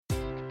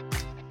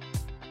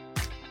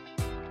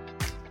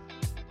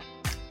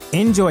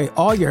Enjoy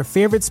all your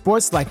favorite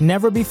sports like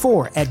never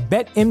before at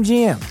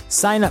BetMGM.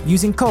 Sign up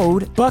using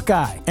code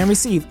Buckeye and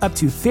receive up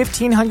to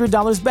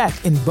 $1,500 back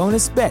in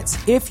bonus bets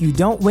if you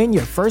don't win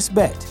your first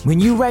bet. When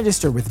you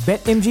register with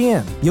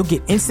BetMGM, you'll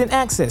get instant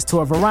access to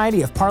a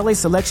variety of parlay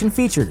selection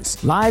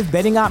features, live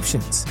betting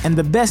options, and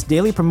the best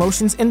daily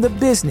promotions in the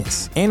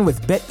business. And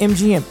with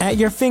BetMGM at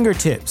your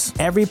fingertips,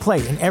 every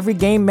play and every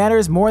game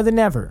matters more than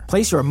ever.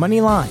 Place your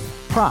money line,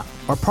 prop,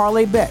 or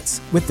parlay bets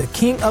with the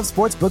king of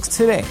sportsbooks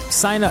today.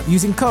 Sign up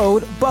using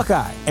code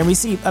Buckeye and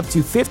receive up to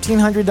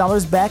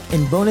 $1,500 back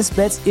in bonus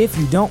bets if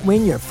you don't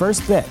win your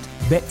first bet.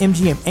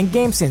 BetMGM and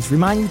GameSense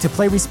remind you to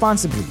play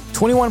responsibly.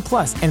 21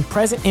 plus and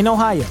present in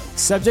Ohio,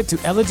 subject to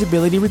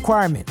eligibility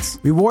requirements.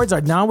 Rewards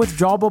are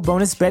non-withdrawable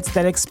bonus bets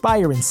that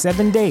expire in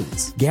 7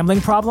 days. Gambling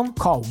problem?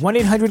 Call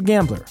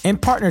 1-800-GAMBLER. In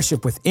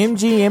partnership with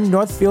MGM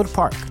Northfield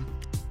Park.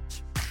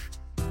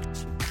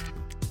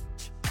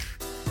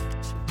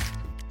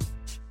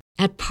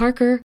 At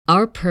Parker,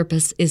 our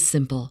purpose is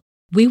simple.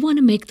 We want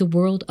to make the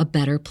world a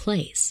better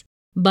place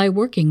by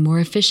working more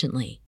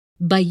efficiently,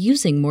 by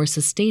using more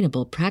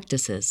sustainable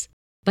practices,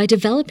 by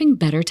developing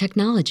better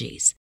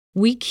technologies.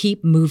 We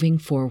keep moving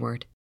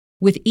forward.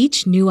 With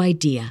each new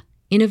idea,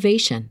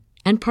 innovation,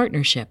 and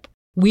partnership,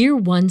 we're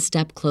one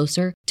step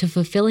closer to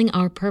fulfilling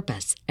our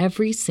purpose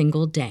every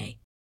single day.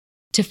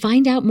 To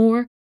find out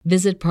more,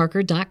 visit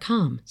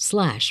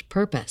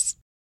parker.com/purpose.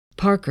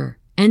 Parker,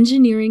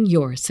 engineering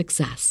your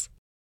success.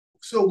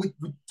 So we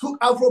took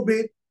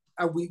Afrobeat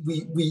and we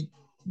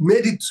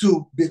made it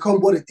to become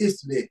what it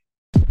is today.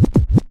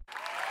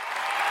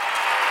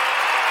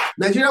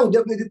 Nigeria will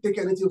definitely take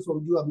anything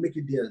from you and make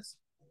it theirs.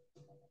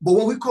 But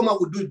when we come out,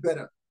 we'll do it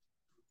better.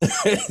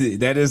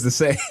 That is the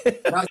same.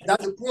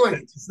 That's the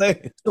point.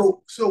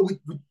 So we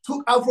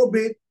took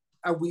Afrobeat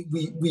and we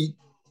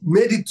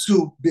made it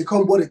to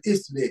become what it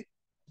is today.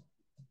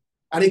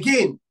 And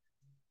again,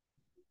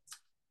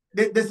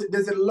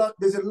 there's a lot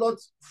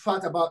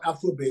fact about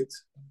Afrobeat.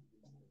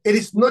 It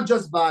is not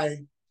just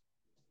by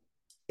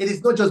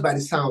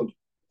the sound.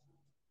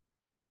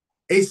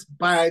 It's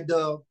by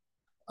the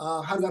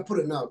how do I put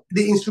it now?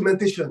 The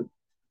instrumentation.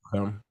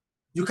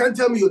 You can't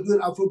tell me you're doing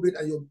Afrobeat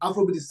and your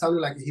Afrobeat is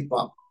sounding like a hip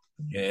hop.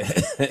 Yeah.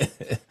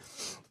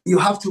 you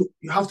have to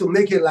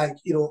make it like,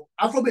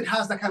 Afrobeat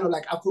has that kind of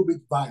like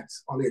Afrobeat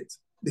vibes on it.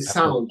 The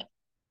sound.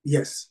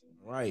 Yes.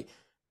 Right.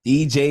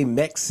 DJ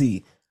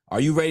Mexi,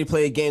 are you ready to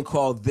play a game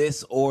called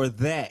This or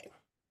That?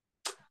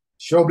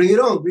 Sure, bring it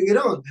on.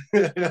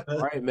 All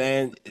right,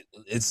 man.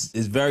 It's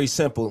very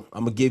simple.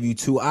 I'm going to give you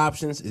two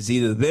options. It's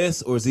either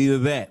this or it's either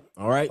that.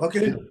 All right?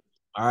 Okay.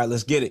 All right,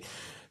 let's get it.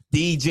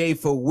 DJ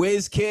for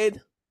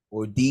WizKid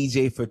or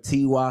DJ for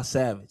T.Y.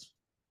 Savage?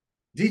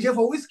 DJ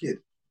for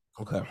WizKid.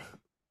 Okay.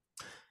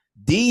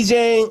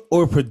 DJing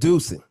or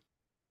producing?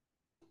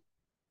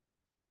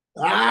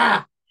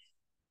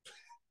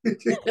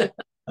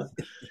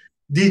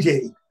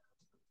 DJ.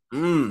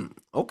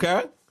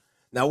 Okay.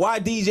 Now, why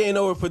DJing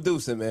over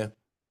producing, man?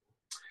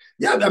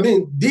 Yeah, I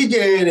mean,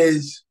 DJing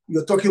is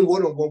you're talking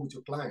one-on-one with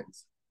your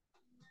clients.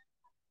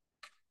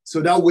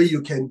 So that way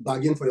you can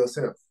bargain for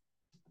yourself.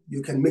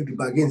 You can make the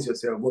bargains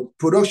yourself. But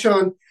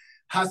production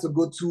has to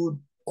go 2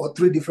 or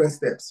 3 different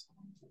steps.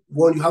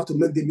 One, you have to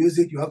make the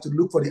music. You have to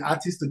look for the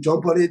artist to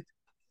jump on it.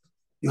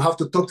 You have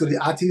to talk to the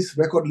artist,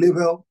 record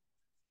label.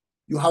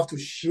 You have to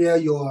share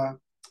your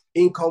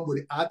income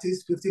with the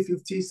artist,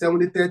 50-50,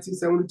 70-30,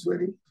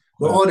 70-20.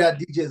 But all that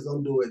DJs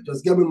don't do it.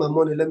 Just give me my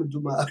money. Let me do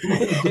my.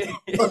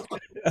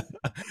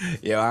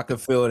 Yeah, I can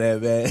feel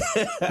that, man.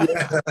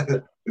 Yeah.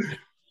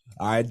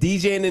 All right,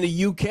 DJing in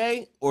the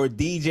UK or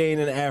DJing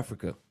in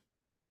Africa?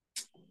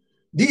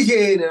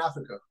 DJing in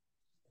Africa.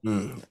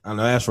 I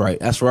know that's right.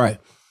 That's right.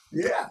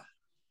 Yeah.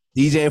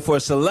 DJing for a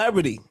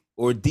celebrity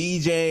or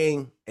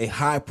DJing a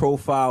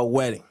high-profile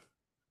wedding?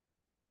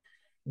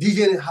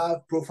 DJing a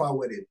high-profile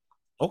wedding.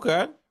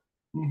 Okay.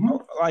 I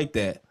like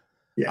that.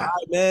 Yeah. All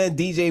right, man.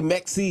 DJ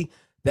Mexi,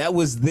 that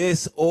was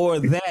this or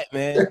that,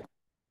 man.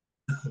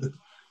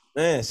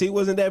 Man, she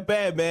wasn't that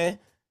bad, man.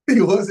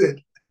 It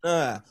wasn't.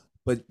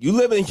 But you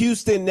live in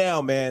Houston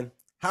now, man.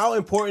 How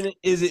important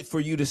is it for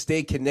you to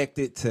stay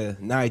connected to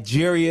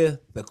Nigeria,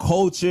 the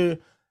culture,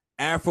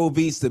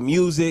 Afrobeats, the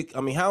music?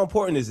 I mean, how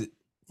important is it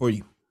for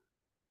you?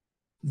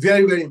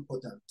 Very, very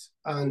important.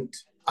 And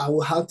I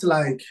will have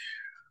to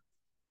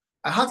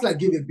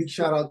give a big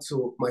shout out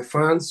to my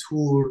fans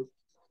who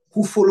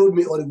followed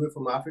me all the way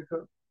from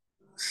Africa,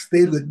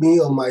 stayed with me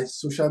on my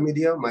social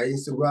media, my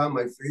Instagram,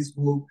 my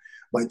Facebook,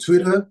 my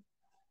Twitter.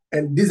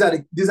 And these are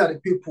the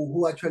people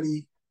who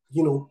actually,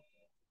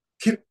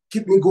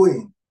 keep me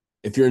going.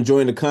 If you're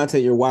enjoying the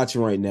content you're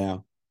watching right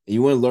now, and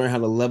you want to learn how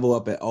to level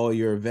up at all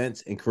your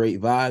events and create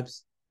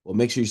vibes, well,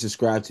 make sure you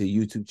subscribe to the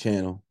YouTube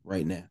channel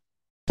right now.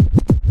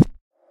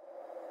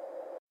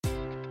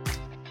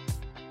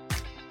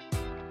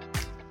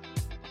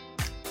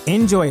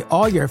 Enjoy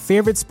all your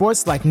favorite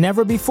sports like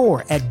never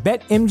before at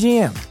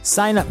BetMGM.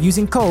 Sign up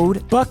using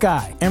code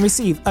Buckeye and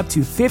receive up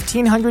to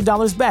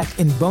 $1,500 back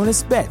in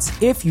bonus bets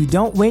if you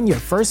don't win your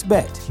first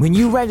bet. When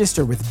you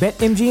register with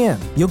BetMGM,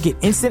 you'll get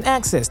instant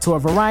access to a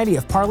variety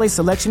of parlay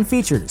selection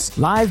features,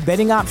 live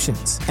betting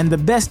options, and the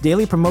best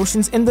daily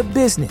promotions in the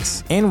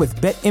business. And with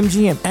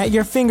BetMGM at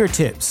your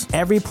fingertips,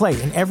 every play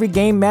and every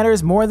game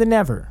matters more than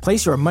ever.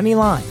 Place your money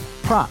line,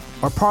 prop,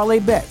 or parlay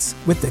bets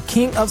with the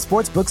king of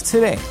sportsbooks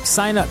today.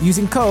 Sign up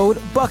using code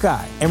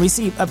Buckeye and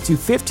receive up to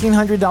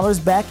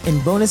 $1,500 back in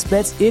bonus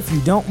bets if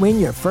you don't win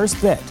your first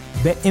bet.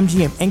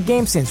 BetMGM and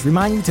GameSense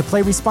remind you to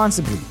play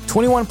responsibly.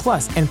 21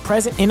 plus and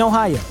present in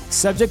Ohio,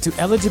 subject to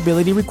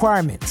eligibility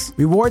requirements.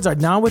 Rewards are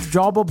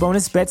non-withdrawable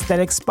bonus bets that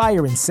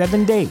expire in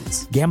 7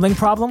 days. Gambling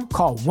problem?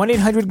 Call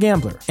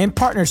 1-800-GAMBLER in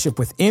partnership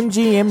with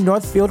MGM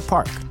Northfield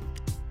Park.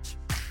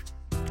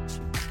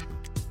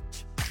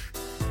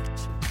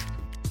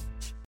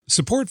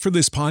 Support for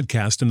this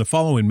podcast and the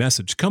following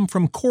message come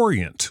from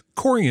Corient.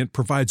 Corient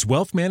provides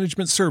wealth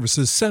management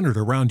services centered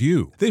around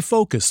you. They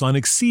focus on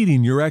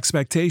exceeding your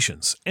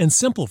expectations and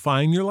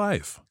simplifying your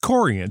life.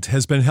 Corient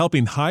has been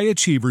helping high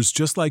achievers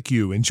just like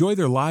you enjoy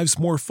their lives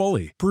more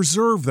fully,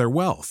 preserve their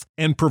wealth,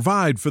 and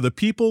provide for the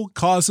people,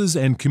 causes,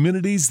 and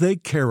communities they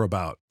care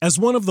about. As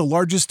one of the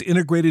largest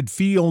integrated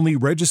fee-only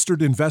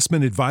registered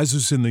investment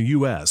advisors in the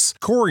U.S.,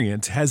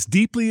 Corient has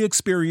deeply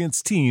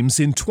experienced teams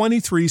in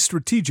 23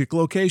 strategic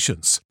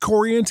locations.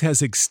 Corient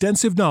has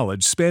extensive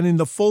knowledge spanning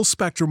the full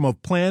spectrum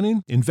of planning,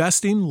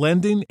 investing,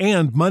 lending,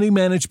 and money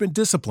management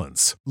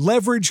disciplines.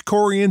 Leverage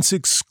Corient's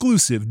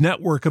exclusive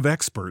network of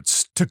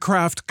experts to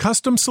craft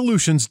custom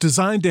solutions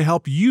designed to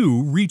help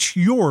you reach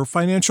your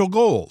financial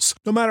goals,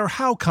 no matter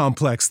how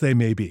complex they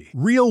may be.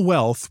 Real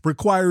wealth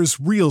requires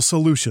real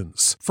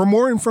solutions. For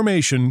more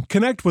information,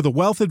 connect with a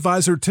wealth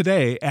advisor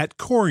today at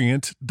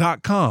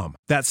Corient.com.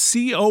 That's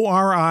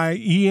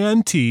Corient.com.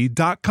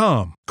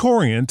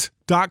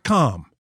 Corient.com.